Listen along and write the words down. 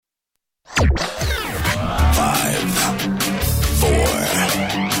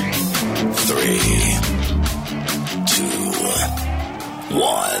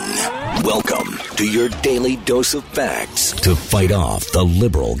1. Welcome to your daily dose of facts to fight off the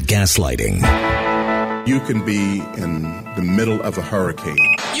liberal gaslighting. You can be in the middle of a hurricane.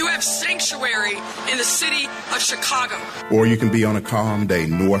 You have sanctuary in the city of Chicago. Or you can be on a calm day.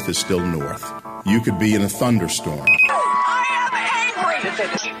 North is still north. You could be in a thunderstorm. I am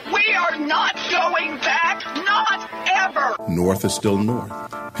angry. We are not going back. Not ever. North is still north.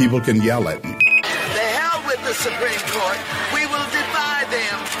 People can yell at you. The hell with the Supreme Court. We will defy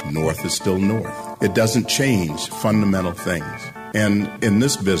them. North is still north. It doesn't change fundamental things. And in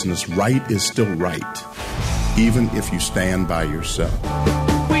this business, right is still right, even if you stand by yourself.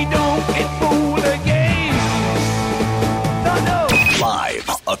 We don't get fooled again. No. Live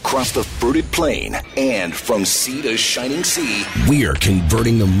across the fruited plain and from sea to shining sea, we're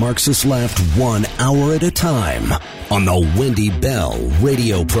converting the Marxist left 1 hour at a time on the Wendy Bell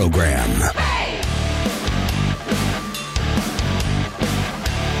radio program.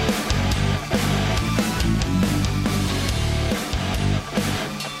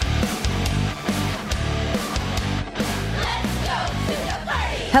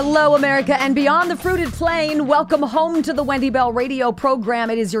 Hello, America, and beyond the fruited plain. Welcome home to the Wendy Bell radio program.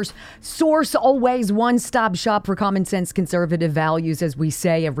 It is your source, always one-stop shop for common sense conservative values. As we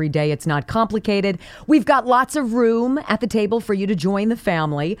say every day, it's not complicated. We've got lots of room at the table for you to join the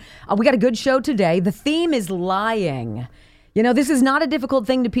family. We got a good show today. The theme is lying. You know, this is not a difficult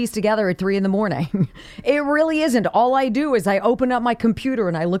thing to piece together at 3 a.m. It really isn't. All I do is I open up my computer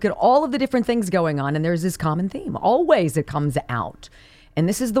and I look at all of the different things going on, and there's this common theme. Always it comes out. And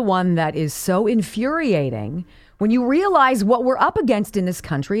this is the one that is so infuriating when you realize what we're up against in this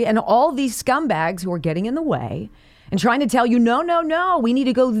country and all these scumbags who are getting in the way and trying to tell you, no, we need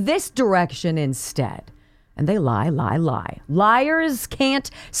to go this direction instead. And they lie. Liars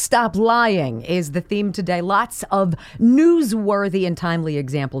can't stop lying is the theme today. Lots of newsworthy and timely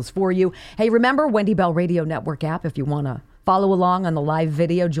examples for you. Hey, remember Wendy Bell Radio Network app if you want to follow along on the live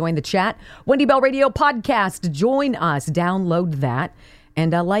video, join the chat. Wendy Bell Radio podcast, join us, download that.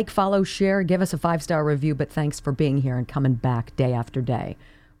 And like, follow, share, give us a 5-star review. But thanks for being here and coming back day after day.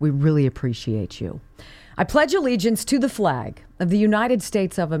 We really appreciate you. I pledge allegiance to the flag of the United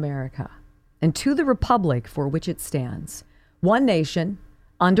States of America and to the republic for which it stands. One nation,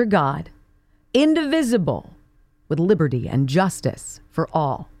 under God, indivisible, with liberty and justice for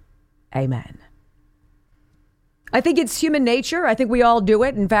all. Amen. I think it's human nature. I think we all do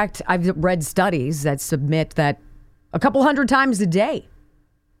it. In fact, I've read studies that submit that a couple hundred times a day,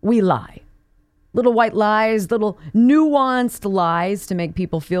 we lie. Little white lies, little nuanced lies to make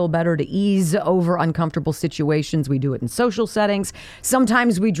people feel better, to ease over uncomfortable situations. We do it in social settings.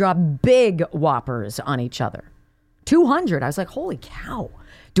 Sometimes we drop big whoppers on each other. 200. I was like, holy cow.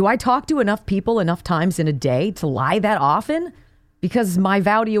 Do I talk to enough people enough times in a day to lie that often? Because my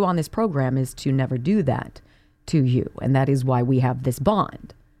vow to you on this program is to never do that to you. And that is why we have this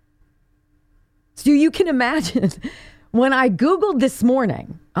bond. So you can imagine when I Googled this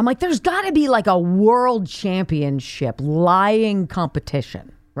morning, I'm like, there's got to be like a world championship lying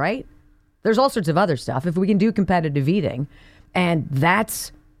competition, right? There's all sorts of other stuff. If we can do competitive eating, and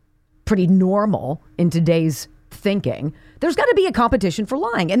that's pretty normal in today's thinking, there's got to be a competition for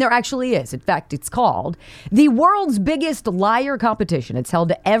lying. And there actually is. In fact, it's called the world's biggest liar competition. It's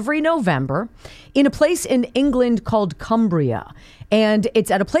held every November in a place in England called Cumbria. And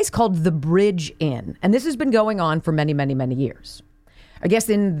it's at a place called the Bridge Inn. And this has been going on for many, many, many years. I guess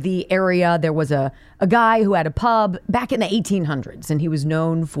in the area, there was a guy who had a pub back in the 1800s, and he was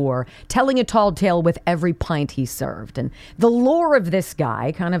known for telling a tall tale with every pint he served. And the lore of this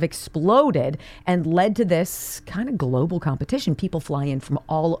guy kind of exploded and led to this kind of global competition. People fly in from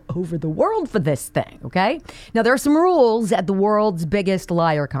all over the world for this thing, okay? Now, there are some rules at the world's biggest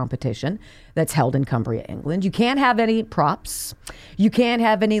liar competition that's held in Cumbria, England. You can't have any props. You can't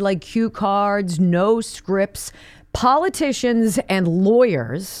have any, like, cue cards, no scripts. Politicians and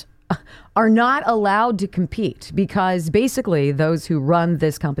lawyers are not allowed to compete because basically those who run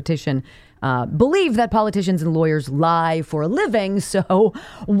this competition believe that politicians and lawyers lie for a living. So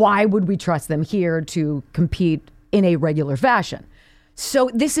why would we trust them here to compete in a regular fashion? So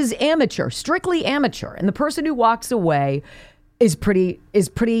this is amateur, strictly amateur. And the person who walks away is pretty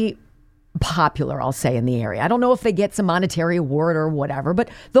popular, I'll say, in the area. I don't know if they get some monetary award or whatever, but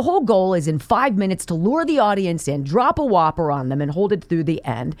the whole goal is in 5 minutes to lure the audience in, drop a whopper on them and hold it through the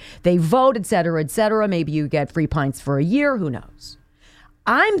end. They vote, et cetera, et cetera. Maybe you get free pints for a year. Who knows?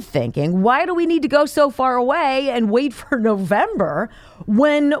 I'm thinking, why do we need to go so far away and wait for November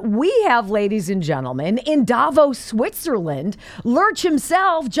when we have, ladies and gentlemen, in Davos, Switzerland, Lurch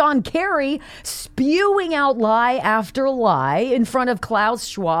himself, John Kerry, spewing out lie after lie in front of Klaus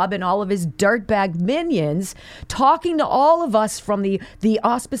Schwab and all of his dirtbag minions, talking to all of us from the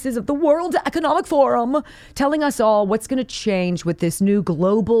auspices of the World Economic Forum, telling us all what's going to change with this new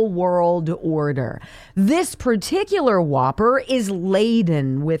global world order. This particular whopper is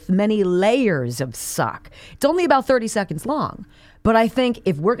laden with many layers of suck. It's only about 30 seconds long. But I think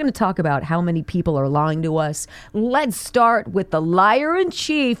if we're going to talk about how many people are lying to us, let's start with the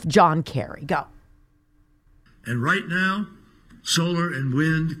liar-in-chief, John Kerry. Go. And right now, solar and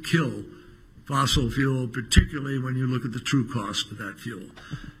wind kill fossil fuel, particularly when you look at the true cost of that fuel.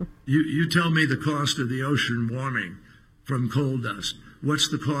 You tell me the cost of the ocean warming from coal dust. What's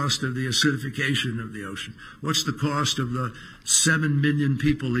the cost of the acidification of the ocean? What's the cost of the 7 million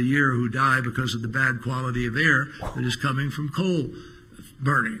people a year who die because of the bad quality of air that is coming from coal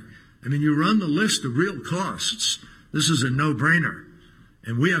burning? I mean, you run the list of real costs. This is a no-brainer.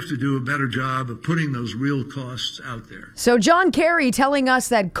 And we have to do a better job of putting those real costs out there. So John Kerry telling us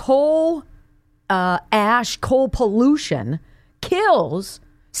that coal ash, coal pollution kills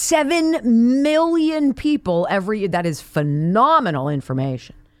 7 million people every year. That is phenomenal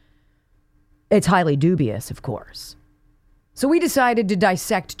information. It's highly dubious, of course. So we decided to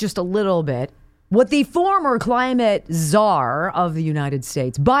dissect just a little bit what the former climate czar of the United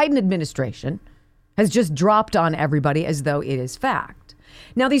States, Biden administration, has just dropped on everybody as though it is fact.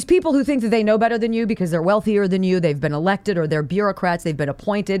 Now, these people who think that they know better than you because they're wealthier than you, they've been elected, or they're bureaucrats, they've been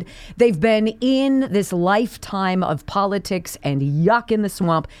appointed, they've been in this lifetime of politics and yuck in the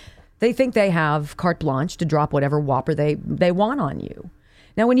swamp, they think they have carte blanche to drop whatever whopper they want on you.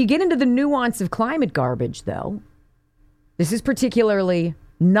 Now, when you get into the nuance of climate garbage, though, this is particularly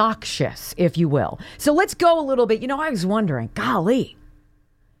noxious, if you will. So let's go a little bit. You know, I was wondering, golly,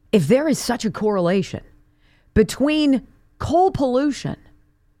 if there is such a correlation between coal pollution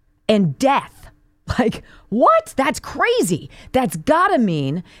and death. Like, what? That's crazy. That's gotta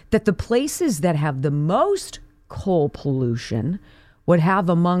mean that the places that have the most coal pollution would have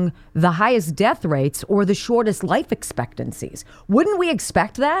among the highest death rates or the shortest life expectancies. Wouldn't we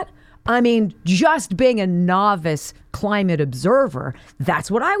expect that? I mean, just being a novice climate observer, that's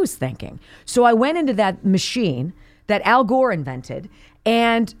what I was thinking. So I went into that machine that Al Gore invented,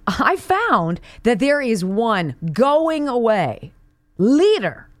 and I found that there is one going away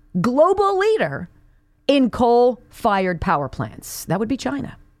leader, global leader in coal-fired power plants. That would be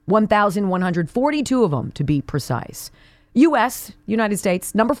China. 1,142 of them, to be precise. United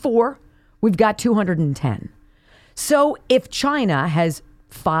States, number 4, we've got 210. So if China has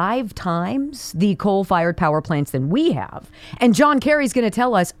 5 times the coal-fired power plants than we have, and John Kerry's going to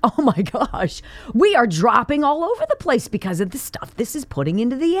tell us, oh my gosh, we are dropping all over the place because of the stuff this is putting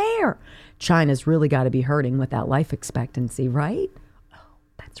into the air. China's really got to be hurting with that life expectancy, right? Oh,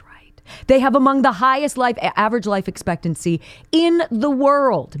 that's right. They have among the highest average life expectancy in the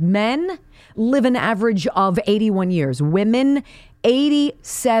world. Men live an average of 81 years. Women,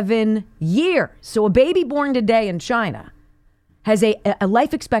 87 years. So a baby born today in China has a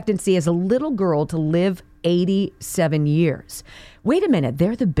life expectancy as a little girl to live 87 years. Wait a minute,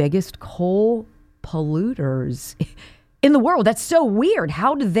 they're the biggest coal polluters in the world. That's so weird.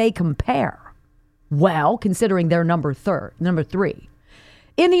 How do they compare? Well, considering they're number 3.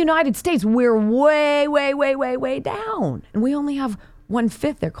 In the United States, we're way down. And we only have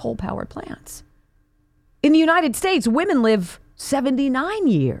 1/5 their coal-powered plants. In the United States, women live 79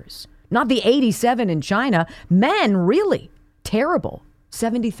 years. Not the 87 in China. Men, really terrible.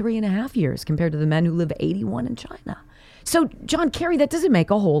 73 and a half years compared to the men who live 81 in China. So, John Kerry, that doesn't make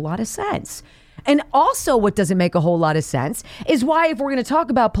a whole lot of sense. And also what doesn't make a whole lot of sense is why, if we're going to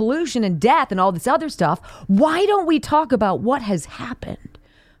talk about pollution and death and all this other stuff, why don't we talk about what has happened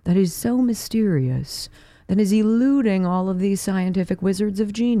that is so mysterious, that is eluding all of these scientific wizards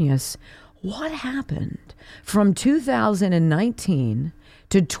of genius? What happened from 2019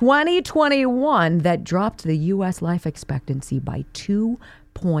 to 2021 that dropped the U.S. life expectancy by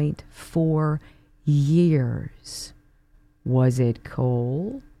 2.4 years? Was it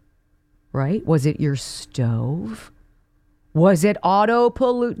coal? Right? Was it your stove? Was it auto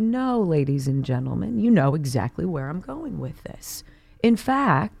pollute? No, ladies and gentlemen, you know exactly where I'm going with this. In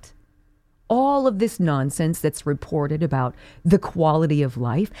fact, all of this nonsense that's reported about the quality of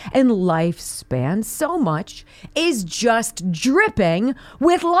life and lifespan, so much is just dripping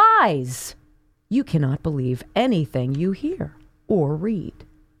with lies. You cannot believe anything you hear or read.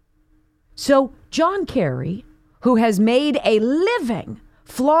 So John Kerry, who has made a living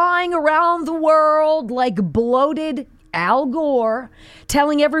flying around the world like bloated Al Gore,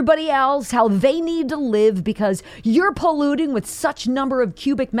 telling everybody else how they need to live because you're polluting with such number of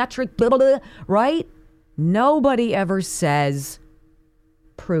cubic metric, blah, blah, blah, right? Nobody ever says,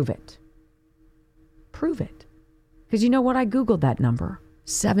 prove it. Prove it. Because you know what? I Googled that number.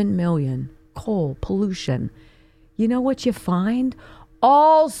 7 million. Coal, pollution. You know what you find?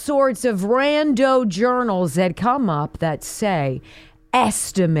 All sorts of rando journals that come up that say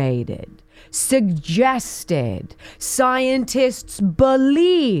estimated, suggested, scientists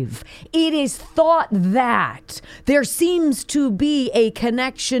believe, it is thought that there seems to be a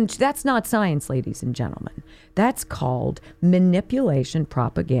connection. That's not science, ladies and gentlemen. That's called manipulation,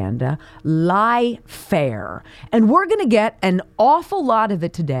 propaganda, lie fair. And we're going to get an awful lot of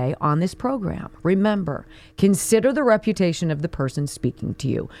it today on this program. Remember, consider the reputation of the person speaking to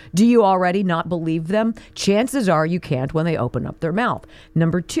you. Do you already not believe them? Chances are you can't when they open up their mouth.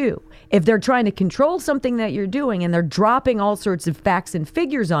 Number two, if they're trying to control something that you're doing and they're dropping all sorts of facts and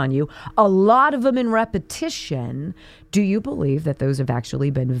figures on you, a lot of them in repetition, do you believe that those have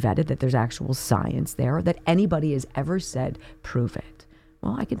actually been vetted, that there's actual science there, that anybody has ever said, prove it?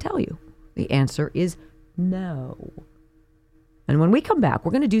 Well, I can tell you the answer is no. And when we come back,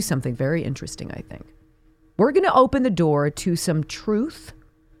 we're going to do something very interesting, I think. We're going to open the door to some truth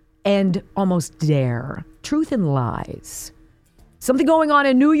and almost dare. Truth and lies. Something going on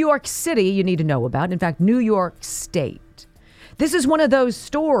in New York City you need to know about. In fact, New York State. This is one of those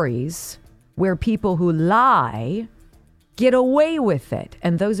stories where people who lie get away with it.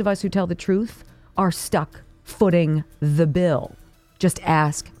 And those of us who tell the truth are stuck footing the bill. Just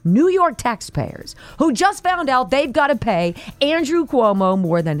ask New York taxpayers who just found out they've got to pay Andrew Cuomo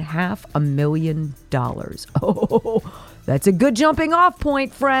more than $500,000. Oh, that's a good jumping off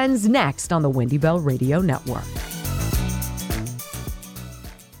point, friends. Next on the Wendy Bell Radio Network.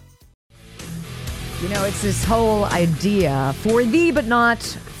 You know, it's this whole idea, for thee but not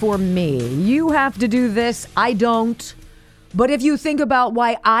for me. You have to do this, I don't. But if you think about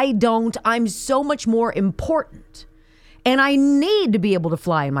why I don't, I'm so much more important. And I need to be able to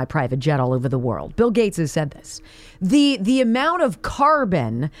fly in my private jet all over the world. Bill Gates has said this. The amount of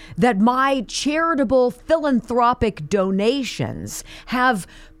carbon that my charitable philanthropic donations have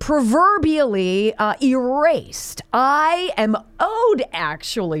proverbially erased, I am owed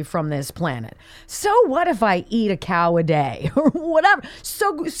actually from this planet. So what if I eat a cow a day or whatever?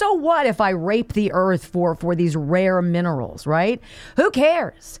 So what if I rape the earth for these rare minerals, right? Who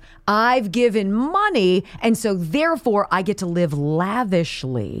cares? I've given money, and so therefore I get to live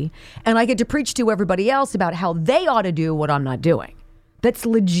lavishly, and I get to preach to everybody else about how they ought to do what I'm not doing. That's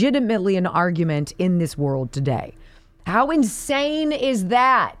legitimately an argument in this world today. How insane is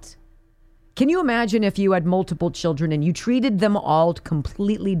that? Can you imagine if you had multiple children and you treated them all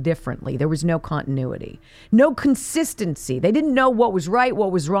completely differently? There was no continuity, no consistency. They didn't know what was right,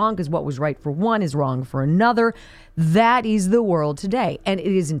 what was wrong, because what was right for one is wrong for another. That is the world today. And it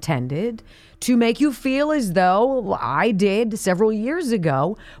is intended to make you feel as though I did several years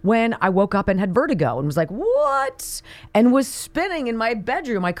ago when I woke up and had vertigo and was like, what? And was spinning in my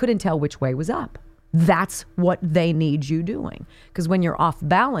bedroom. I couldn't tell which way was up. That's what they need you doing. Because when you're off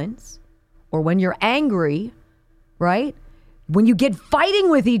balance, or when you're angry, right? When you get fighting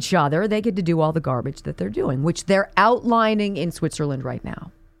with each other, they get to do all the garbage that they're doing, which they're outlining in Switzerland right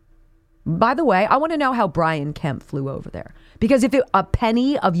now. By the way, I want to know how Brian Kemp flew over there. Because if a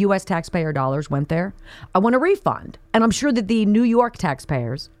penny of U.S. taxpayer dollars went there, I want a refund. And I'm sure that the New York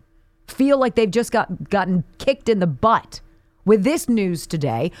taxpayers feel like they've just gotten kicked in the butt with this news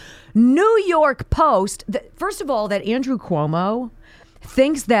today. New York Post, first of all, that Andrew Cuomo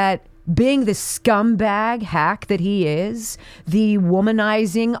thinks that being the scumbag hack that he is, the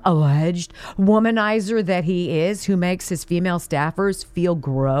alleged womanizer that he is, who makes his female staffers feel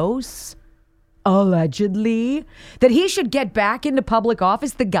gross, allegedly, that he should get back into public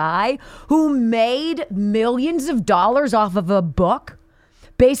office, the guy who made millions of dollars off of a book,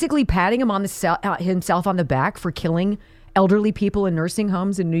 basically patting him on himself on the back for killing elderly people in nursing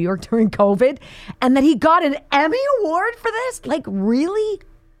homes in New York during COVID, and that he got an Emmy Award for this? Like, really?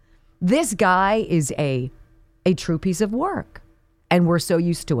 This guy is a true piece of work, and we're so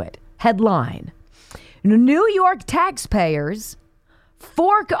used to it. Headline: New York taxpayers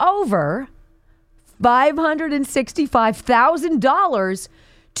fork over $565,000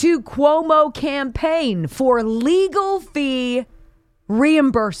 to Cuomo campaign for legal fee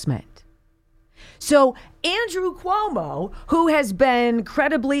reimbursement. So Andrew Cuomo, who has been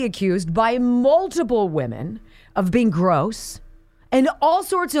credibly accused by multiple women of being gross and all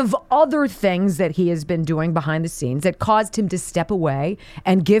sorts of other things that he has been doing behind the scenes that caused him to step away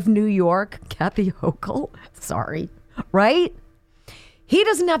and give New York Kathy Hochul, right? He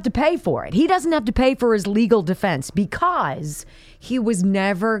doesn't have to pay for it. He doesn't have to pay for his legal defense because he was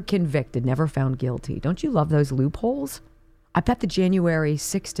never convicted, never found guilty. Don't you love those loopholes? I bet the January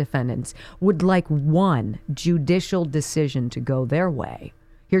 6 defendants would like one judicial decision to go their way.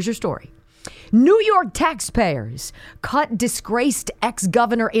 Here's your story. New York taxpayers cut disgraced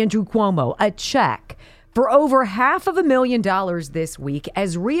ex-governor Andrew Cuomo a check for over $500,000 this week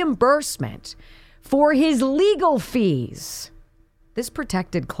as reimbursement for his legal fees. This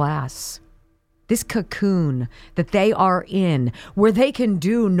protected class, this cocoon that they are in, where they can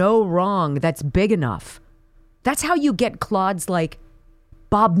do no wrong that's big enough. That's how you get clods like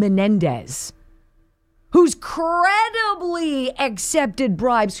Bob Menendez, who's credibly accepted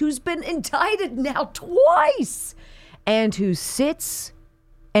bribes, who's been indicted now twice, and who sits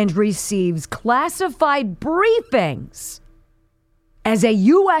and receives classified briefings as a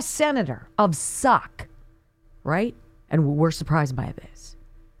U.S. Senator of suck, right? And we're surprised by this.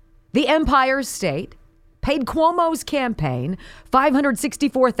 The Empire State paid Cuomo's campaign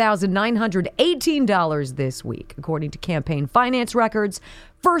 $564,918 this week, according to campaign finance records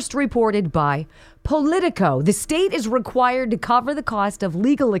first reported by Politico. The state is required to cover the cost of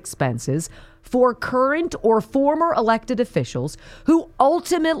legal expenses for current or former elected officials who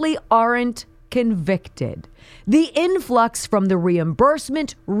ultimately aren't convicted. The influx from the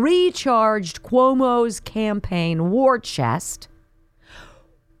reimbursement recharged Cuomo's campaign war chest.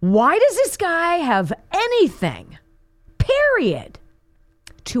 Why does this guy have anything, period,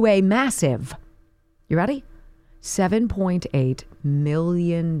 to a massive, you ready? $7.8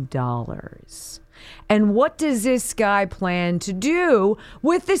 million. And what does this guy plan to do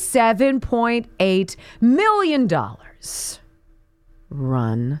with the $7.8 million?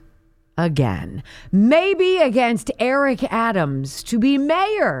 Run again. Maybe against Eric Adams to be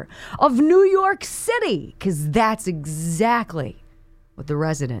mayor of New York City, because that's exactly what the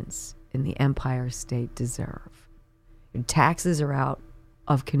residents in the Empire State deserve. Your taxes are out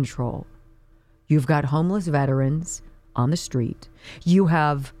of control. You've got homeless veterans on the street. You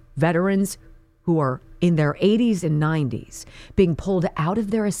have veterans who are in their 80s and 90s being pulled out of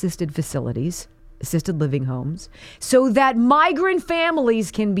their assisted facilities, assisted living homes, so that migrant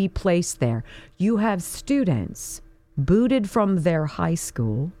families can be placed there. You have students booted from their high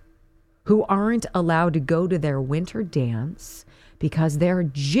school who aren't allowed to go to their winter dance because their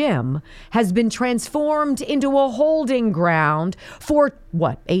gym has been transformed into a holding ground for,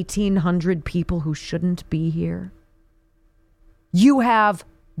 1,800 people who shouldn't be here? You have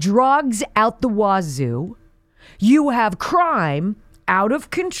drugs out the wazoo. You have crime out of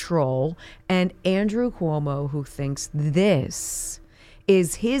control. And Andrew Cuomo, who thinks this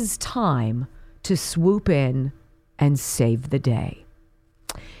is his time to swoop in and save the day.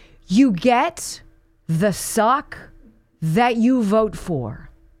 You get the suck that you vote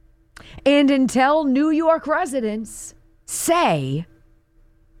for. And until New York residents say,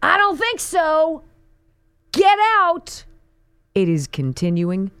 I don't think so, get out, it is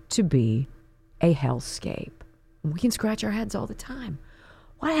continuing to be a hellscape. We can scratch our heads all the time.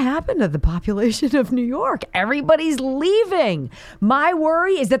 What happened to the population of New York? Everybody's leaving. My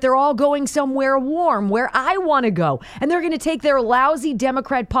worry is that they're all going somewhere warm, where I want to go. And they're going to take their lousy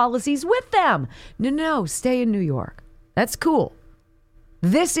Democrat policies with them. No, stay in New York. That's cool.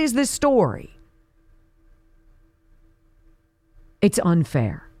 This is the story. It's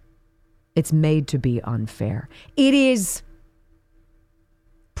unfair. It's made to be unfair. It is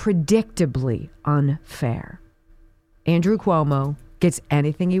predictably unfair. Andrew Cuomo gets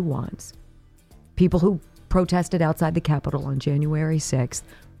anything he wants. People who protested outside the Capitol on January 6th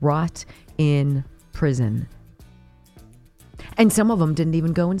rot in prison. And some of them didn't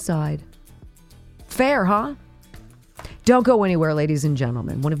even go inside. Fair, huh? Don't go anywhere, ladies and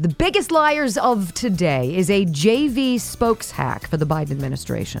gentlemen. One of the biggest liars of today is a JV spokes hack for the Biden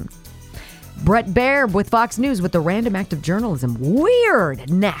administration. Brett Baer with Fox News with the random act of journalism.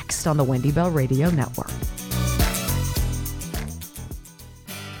 Weird. Next on the Wendy Bell Radio Network.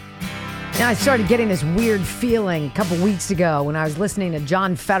 Now, I started getting this weird feeling a couple weeks ago when I was listening to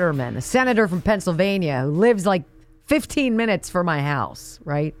John Fetterman, a senator from Pennsylvania who lives like 15 minutes from my house,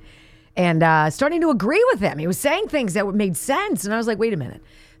 right? And starting to agree with him. He was saying things that made sense. And I was like, wait a minute.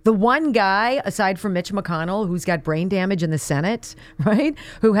 The one guy, aside from Mitch McConnell, who's got brain damage in the Senate, right?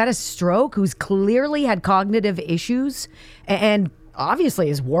 Who had a stroke, who's clearly had cognitive issues and obviously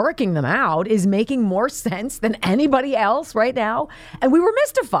is working them out, is making more sense than anybody else right now. And we were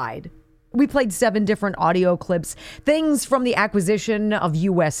mystified. We played 7 different audio clips, things from the acquisition of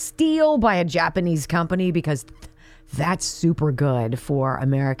U.S. Steel by a Japanese company, because that's super good for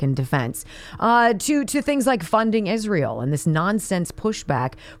American defense, to things like funding Israel and this nonsense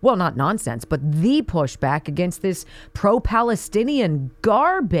pushback. Well, not nonsense, but the pushback against this pro-Palestinian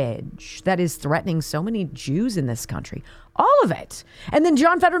garbage that is threatening so many Jews in this country. All of it. And then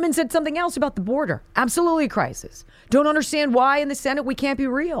John Fetterman said something else about the border. Absolutely a crisis. Don't understand why in the Senate we can't be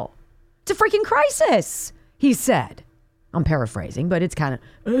real. It's a freaking crisis, he said. I'm paraphrasing, but it's kind of,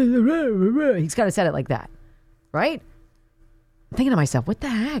 he's kind of said it like that. Right? I'm thinking to myself, what the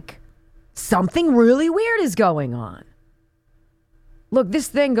heck? Something really weird is going on. Look, this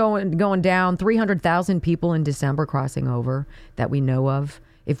thing going down, 300,000 people in December crossing over that we know of,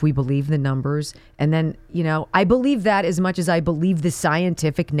 if we believe the numbers. And then, I believe that as much as I believe the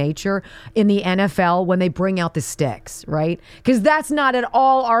scientific nature in the NFL when they bring out the sticks, right? Because that's not at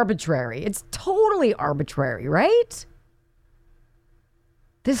all arbitrary. It's totally arbitrary, right?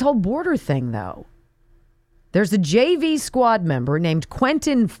 This whole border thing, though. There's a JV squad member named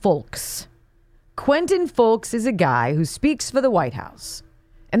Quentin Fulks. Quentin Fulks is a guy who speaks for the White House.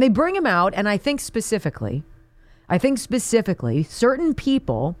 And they bring him out, and I think specifically, certain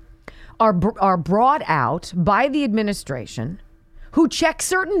people are brought out by the administration who check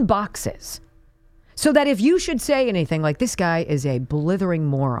certain boxes. So that if you should say anything like, this guy is a blithering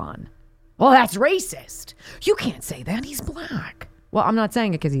moron, well, that's racist. You can't say that. He's black. Well, I'm not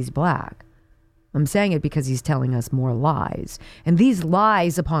saying it because he's black. I'm saying it because he's telling us more lies. And these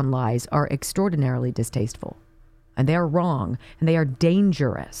lies upon lies are extraordinarily distasteful. And they are wrong. And they are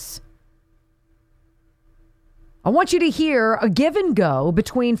dangerous. I want you to hear a give and go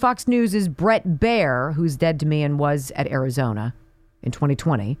between Fox News' Bret Baier, who's dead to me and was at Arizona in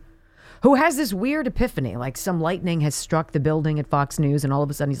 2020, who has this weird epiphany, like some lightning has struck the building at Fox News, and all of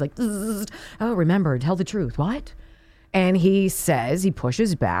a sudden he's like, oh, remember, tell the truth. What? And he says, he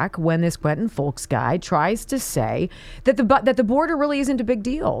pushes back when this Quentin Fulks guy tries to say that the border really isn't a big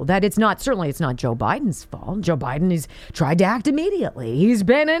deal, that it's not Joe Biden's fault. Joe Biden has tried to act immediately. He's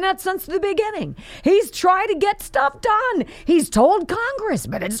been in it since the beginning. He's tried to get stuff done. He's told Congress,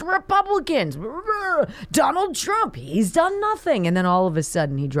 but it's Republicans. Donald Trump, he's done nothing. And then all of a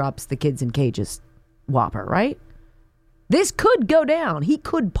sudden he drops the kids in cages whopper, right? This could go down. He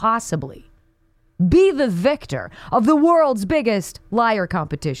could possibly be the victor of the world's biggest liar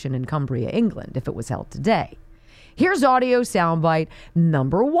competition in Cumbria, England, if it was held today. Here's audio soundbite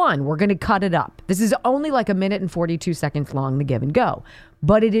number 1. We're going to cut it up. This is only like a minute and 42 seconds long, the give and go.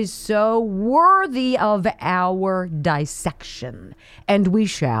 But it is so worthy of our dissection. And we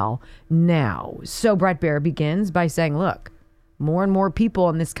shall now. So Bret Baier begins by saying, look, more and more people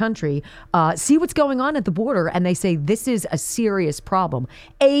in this country see what's going on at the border, and they say this is a serious problem,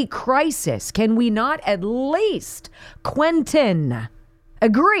 a crisis. Can we not at least, Quentin,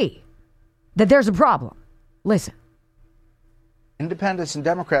 agree that there's a problem? Listen. Independents and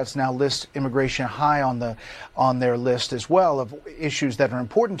Democrats now list immigration high on their list as well of issues that are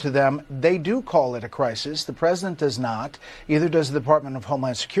important to them. They do call it a crisis. The president does not. Either does the Department of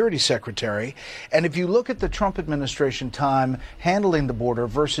Homeland Security Secretary. And if you look at the Trump administration time handling the border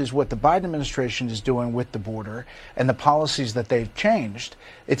versus what the Biden administration is doing with the border and the policies that they've changed,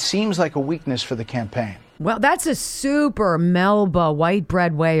 it seems like a weakness for the campaign. Well, that's a super Melba white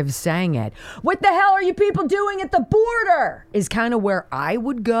bread way of saying it. What the hell are you people doing at the border? Is kind of where I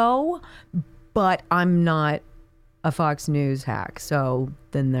would go, but I'm not a Fox News hack. So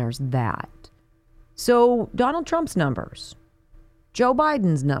then there's that. So Donald Trump's numbers, Joe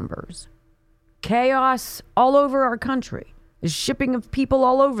Biden's numbers, chaos all over our country. The shipping of people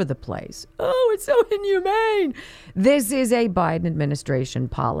all over the place. Oh, it's so inhumane. This is a Biden administration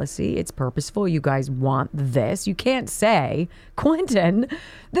policy. It's purposeful. You guys want this. You can't say, Quentin,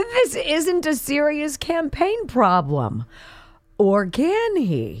 that this isn't a serious campaign problem. Or can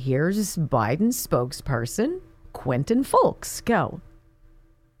he? Here's Biden's spokesperson, Quentin Fulks. Go.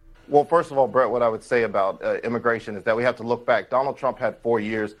 Well, first of all, Bret, what I would say about immigration is that we have to look back. Donald Trump had 4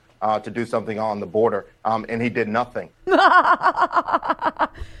 years to do something on the border, and he did nothing.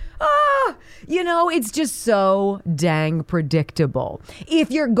 It's just so dang predictable.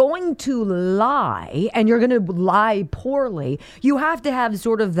 If you're going to lie, and you're going to lie poorly, you have to have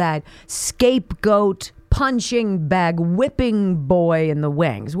sort of that scapegoat, punching bag, whipping boy in the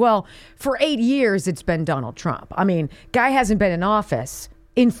wings. Well, for 8 years, it's been Donald Trump. I mean, guy hasn't been in office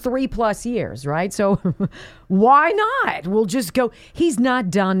in 3+ years, right? So why not? We'll just go. He's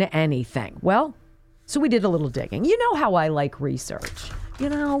not done anything. Well, so we did a little digging. You know how I like research. You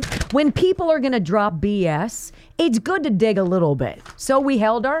know, when people are going to drop BS, it's good to dig a little bit. So we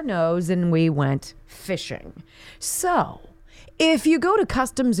held our nose and we went fishing. So if you go to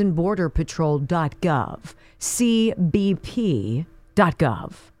customsandborderpatrol.gov, cbp.gov,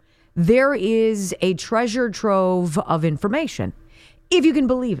 there is a treasure trove of information, if you can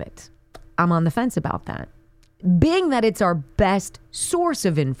believe it. I'm on the fence about that. Being that it's our best source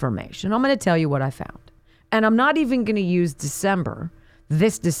of information, I'm going to tell you what I found. And I'm not even going to use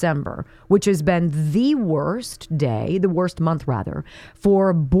this December, which has been the worst month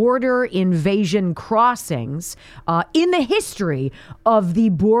for border invasion crossings in the history of the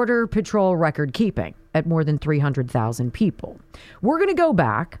Border Patrol record keeping at more than 300,000 people. We're going to go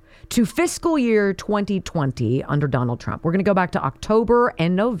back to fiscal year 2020 under Donald Trump. We're going to go back to October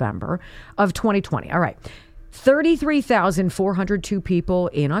and November of 2020. All right. 33,402 people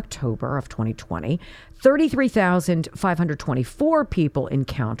in October of 2020, 33,524 people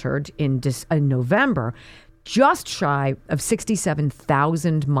encountered in November, just shy of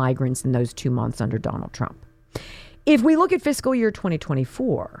 67,000 migrants in those 2 months under Donald Trump. If we look at fiscal year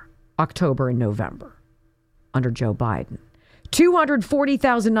 2024, October and November, under Joe Biden,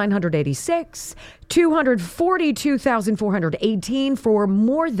 240,986, 242,418 for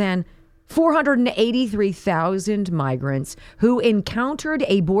more than 483,000 migrants who encountered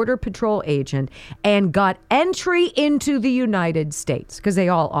a Border Patrol agent and got entry into the United States, because they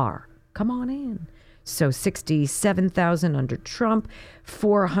all are. Come on in. So 67,000 under Trump,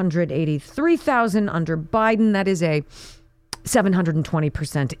 483,000 under Biden. That is a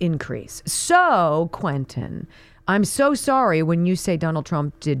 720% increase. So, Quentin, I'm so sorry when you say Donald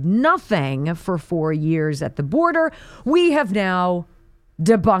Trump did nothing for 4 years at the border. We have now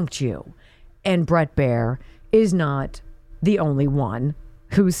debunked you. And Bret Baier is not the only one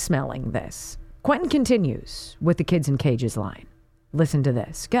who's smelling this. Quentin continues with the kids in cages line. Listen to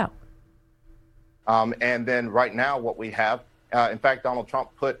this. Go. And then right now what we have, in fact, Donald Trump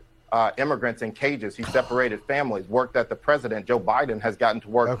put immigrants in cages. He separated families, worked at the president. Joe Biden has gotten to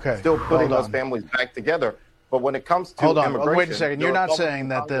work still putting those families back together. But when it comes to immigration... Wait a second. You're not saying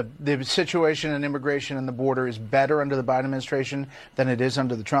that the situation in immigration and the border is better under the Biden administration than it is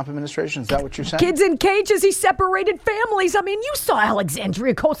under the Trump administration? Is that what you're saying? Kids in cages. He separated families. I mean, you saw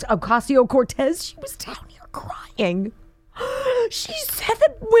Alexandria Ocasio-Cortez. She was down here crying. She said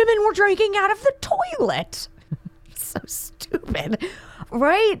that women were drinking out of the toilet. So stupid,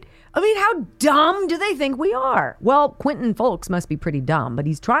 right? I mean, how dumb do they think we are? Well, Quentin Fulks must be pretty dumb, but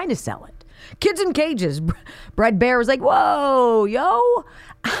he's trying to sell it. Kids in cages. Bret Baier was like, whoa, yo,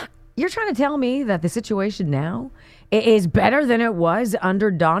 you're trying to tell me that the situation now is better than it was under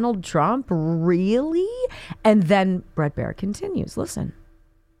Donald Trump? Really? And then Bret Baier continues. Listen.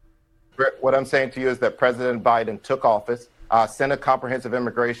 Brett, what I'm saying to you is that President Biden took office, sent a comprehensive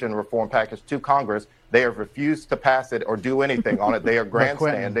immigration reform package to Congress. They have refused to pass it or do anything on it. They are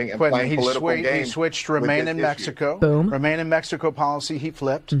grandstanding and playing political games. He switched Remain in Mexico. Boom. Remain in Mexico policy, he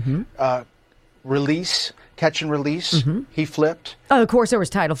flipped. Release, catch and release, he flipped. Of course, there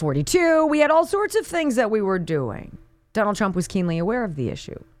was Title 42. We had all sorts of things that we were doing. Donald Trump was keenly aware of the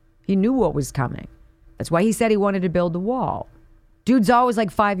issue. He knew what was coming. That's why he said he wanted to build the wall. Dude's always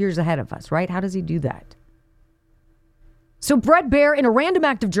like 5 years ahead of us, right? How does he do that? So Bret Baier, in a random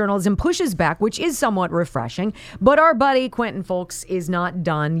act of journalism, pushes back, which is somewhat refreshing. But our buddy Quentin Fulks is not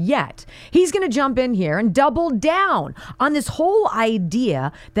done yet. He's going to jump in here and double down on this whole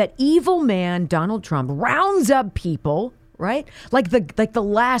idea that evil man Donald Trump rounds up people, right? Like the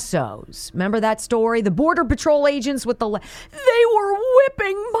lassos. Remember that story? The Border Patrol agents with they were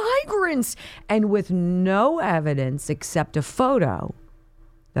whipping migrants, and with no evidence except a photo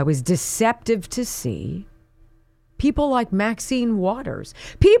that was deceptive to see. People like Maxine Waters,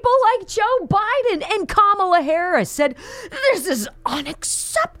 people like Joe Biden and Kamala Harris said, this is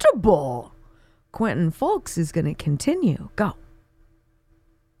unacceptable. Quentin Fulks is going to continue. Go.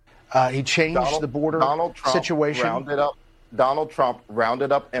 He changed the border situation. Donald Trump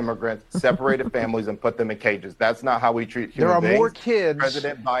rounded up immigrants, separated families, and put them in cages. That's not how we treat human beings. There are more kids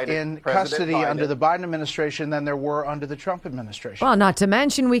in custody under the Biden administration than there were under the Trump administration. Well, not to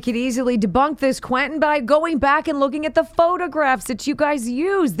mention, we could easily debunk this, Quentin, by going back and looking at the photographs that you guys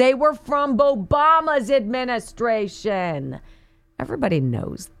used. They were from Obama's administration. Everybody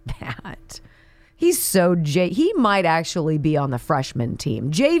knows that. He's so he might actually be on the freshman team.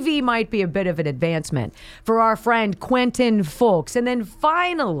 JV might be a bit of an advancement for our friend Quentin Fulks. And then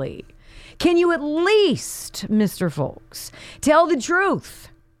finally, can you at least, Mr. Fulks, tell the truth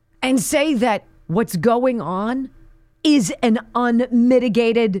and say that what's going on is an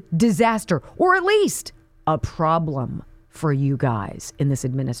unmitigated disaster, or at least a problem for you guys in this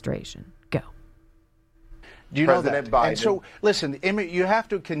administration. Go. Do you know that? Biden. And so, listen, you have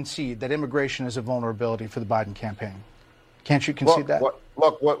to concede that immigration is a vulnerability for the Biden campaign. Can't you concede that?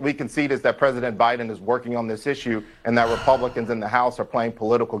 What we concede is that President Biden is working on this issue and that Republicans in the House are playing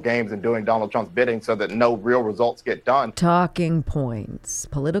political games and doing Donald Trump's bidding so that no real results get done. Talking points,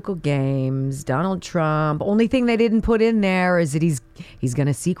 political games, Donald Trump. Only thing they didn't put in there is that he's going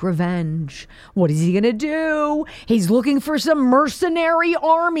to seek revenge. What is he going to do? He's looking for some mercenary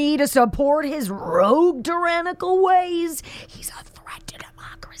army to support his rogue tyrannical ways. He's a threat to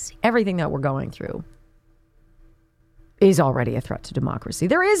democracy. Everything that we're going through is already a threat to democracy.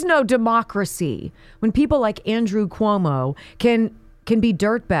 There is no democracy when people like Andrew Cuomo can be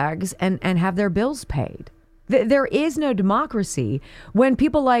dirtbags and have their bills paid. There is no democracy when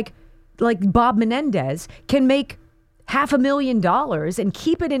people like Bob Menendez can make $500,000 and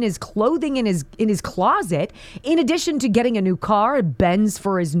keep it in his clothing in his closet, in addition to getting a new car, a Benz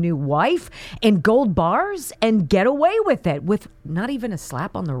for his new wife, and gold bars, and get away with it with not even a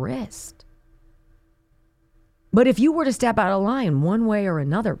slap on the wrist. But if you were to step out of line one way or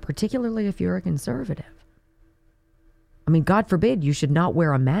another, particularly if you're a conservative, I mean, God forbid you should not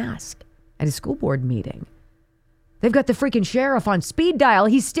wear a mask at a school board meeting. They've got the freaking sheriff on speed dial.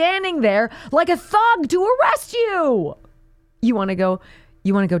 He's standing there like a thug to arrest you. You want to go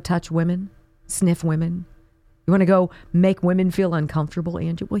touch women, sniff women? You want to go make women feel uncomfortable,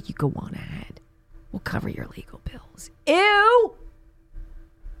 Andrew? Well, you go on ahead. We'll cover your legal bills. Ew!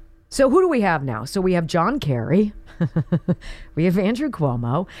 So who do we have now? So we have John Kerry. We have Andrew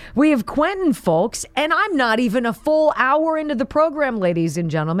Cuomo. We have Quentin Fulks. And I'm not even a full hour into the program, ladies and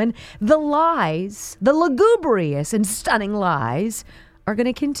gentlemen. The lies, the lugubrious and stunning lies, are going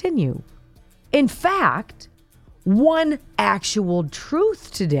to continue. In fact, one actual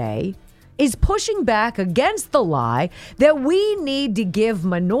truth today is pushing back against the lie that we need to give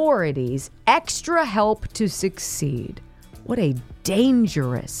minorities extra help to succeed. What a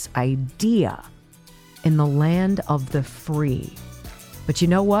dangerous idea in the land of the free. But you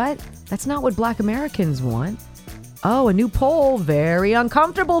know what? That's not what Black Americans want. Oh, a new poll, very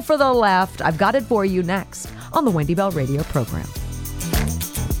uncomfortable for the left. I've got it for you next on the Wendy Bell Radio program.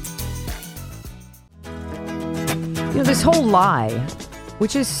 You know, this whole lie,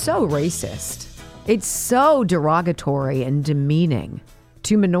 which is so racist, it's so derogatory and demeaning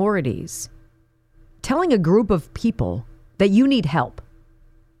to minorities, telling a group of people that you need help,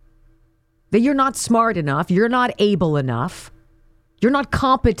 that you're not smart enough, you're not able enough, you're not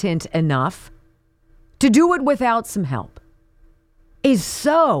competent enough to do it without some help, is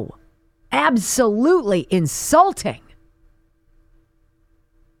so absolutely insulting.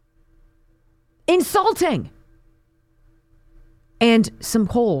 Insulting. And some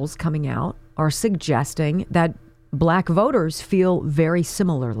polls coming out are suggesting that Black voters feel very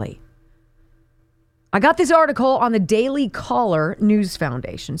similarly. I got this article on the Daily Caller News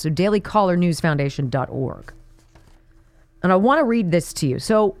Foundation, so dailycallernewsfoundation.org. And I want to read this to you.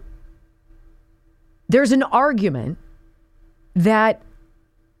 So there's an argument that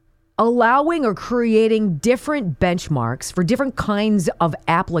allowing or creating different benchmarks for different kinds of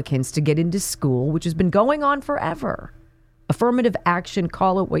applicants to get into school, which has been going on forever, affirmative action,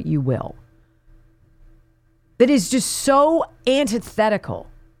 call it what you will, that is just so antithetical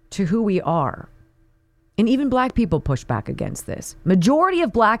to who we are. And even Black people push back against this. Majority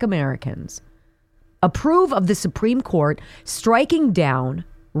of Black Americans approve of the Supreme Court striking down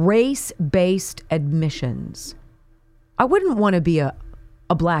race-based admissions. I wouldn't want to be a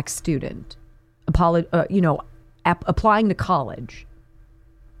Black student, applying to college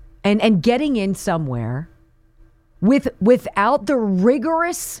and getting in somewhere without the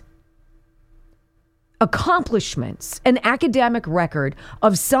rigorous accomplishments and academic record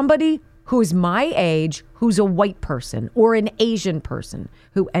of somebody who is my age, who's a white person or an Asian person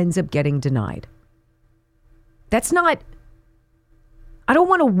who ends up getting denied. That's not, I don't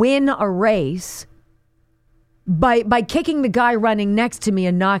want to win a race by kicking the guy running next to me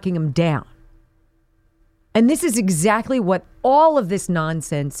and knocking him down. And this is exactly what all of this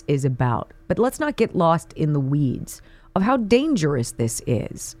nonsense is about. But let's not get lost in the weeds of how dangerous this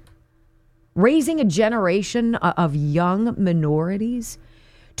is. Raising a generation of young minorities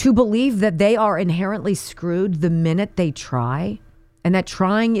to believe that they are inherently screwed the minute they try, and that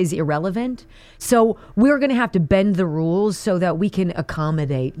trying is irrelevant. So we're going to have to bend the rules so that we can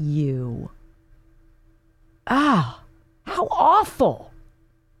accommodate you. Ah, how awful.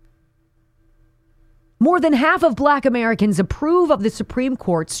 More than half of Black Americans approve of the Supreme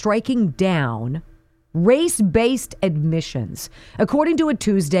Court striking down race-based admissions, according to a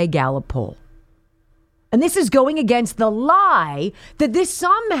Tuesday Gallup poll. And this is going against the lie that this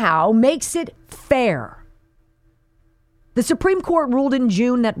somehow makes it fair. The Supreme Court ruled in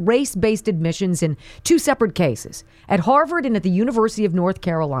June that race-based admissions in 2 separate cases at Harvard and at the University of North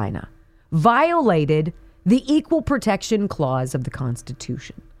Carolina violated the Equal Protection Clause of the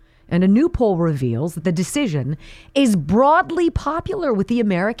Constitution. And a new poll reveals that the decision is broadly popular with the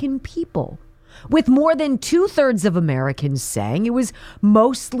American people, with more than 2/3 of Americans saying it was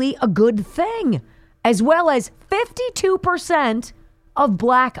mostly a good thing, as well as 52% of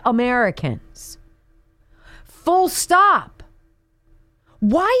Black Americans. Full stop.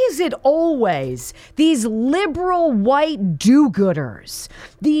 Why is it always these liberal white do-gooders,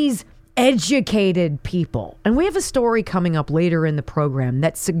 these educated people? And we have a story coming up later in the program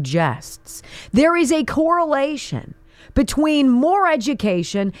that suggests there is a correlation between more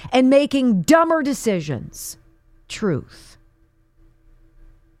education and making dumber decisions. Truth.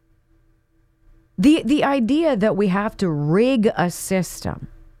 The idea that we have to rig a system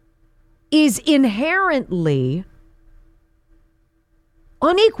is inherently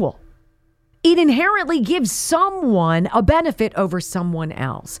unequal. It inherently gives someone a benefit over someone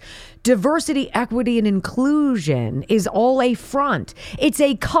else. Diversity, equity, and inclusion is all a front. It's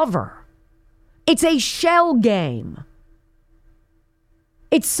a cover. It's a shell game.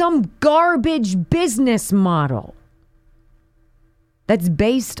 It's some garbage business model that's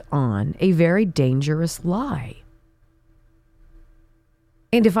based on a very dangerous lie.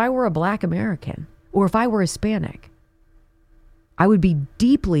 And if I were a Black American, or if I were Hispanic, I would be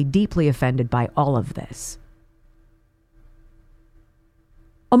deeply, deeply offended by all of this.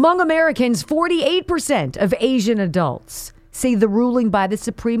 Among Americans, 48% of Asian adults say the ruling by the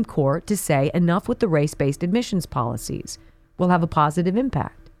Supreme Court to say enough with the race-based admissions policies will have a positive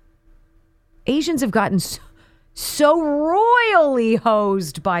impact. Asians have gotten so royally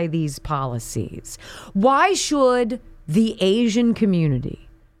hosed by these policies. Why should the Asian community,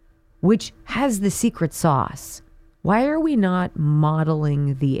 which has the secret sauce, why are we not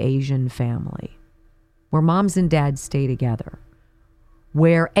modeling the Asian family, where moms and dads stay together,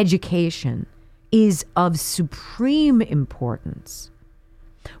 where education is of supreme importance,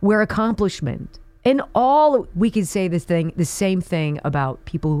 where accomplishment, and all, we could say the same thing about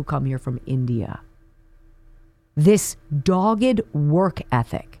people who come here from India. This dogged work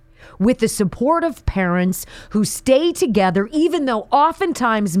ethic with the support of parents who stay together, even though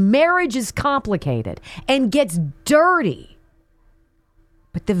oftentimes marriage is complicated and gets dirty.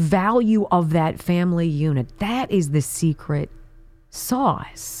 But the value of that family unit, that is the secret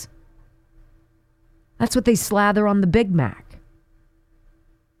sauce. That's what they slather on the Big Mac.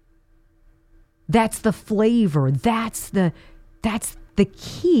 That's the flavor. That's the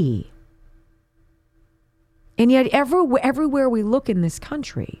key. And yet everywhere we look in this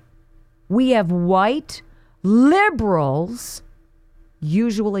country, we have white liberals,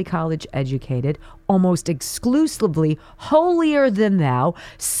 usually college educated, almost exclusively holier than thou,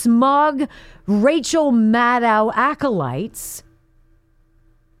 smug Rachel Maddow acolytes,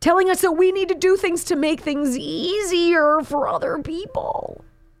 telling us that we need to do things to make things easier for other people.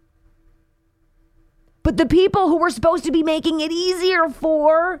 But the people who we're supposed to be making it easier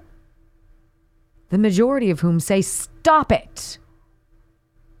for, the majority of whom say, stop it.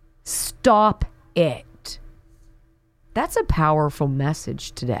 Stop it. That's a powerful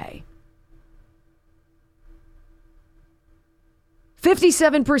message today.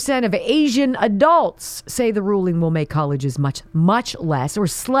 57% of Asian adults say the ruling will make colleges much less or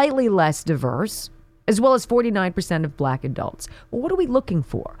slightly less diverse, as well as 49% of Black adults. Well, what are we looking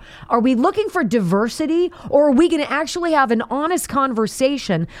for? Are we looking for diversity, or are we going to actually have an honest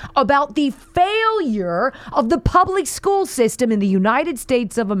conversation about the failure of the public school system in the United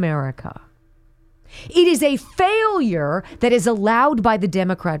States of America? It is a failure that is allowed by the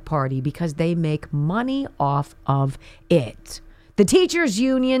Democrat Party because they make money off of it. The teachers'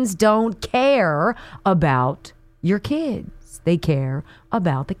 unions don't care about your kids. They care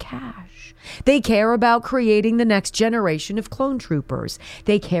about the cash. They care about creating the next generation of clone troopers.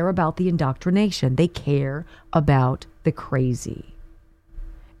 They care about the indoctrination. They care about the crazy.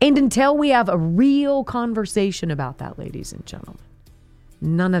 And until we have a real conversation about that, ladies and gentlemen,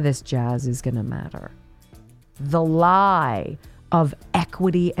 none of this jazz is going to matter. The lie of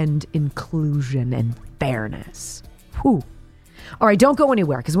equity and inclusion and fairness. Whew. All right, don't go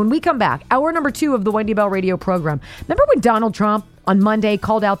anywhere, because when we come back, hour number 2 of the Wendy Bell Radio program, remember when Donald Trump on Monday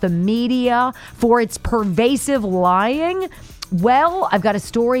called out the media for its pervasive lying? Well, I've got a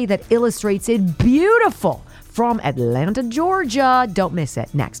story that illustrates it beautiful from Atlanta, Georgia. Don't miss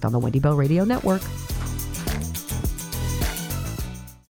it. Next on the Wendy Bell Radio Network.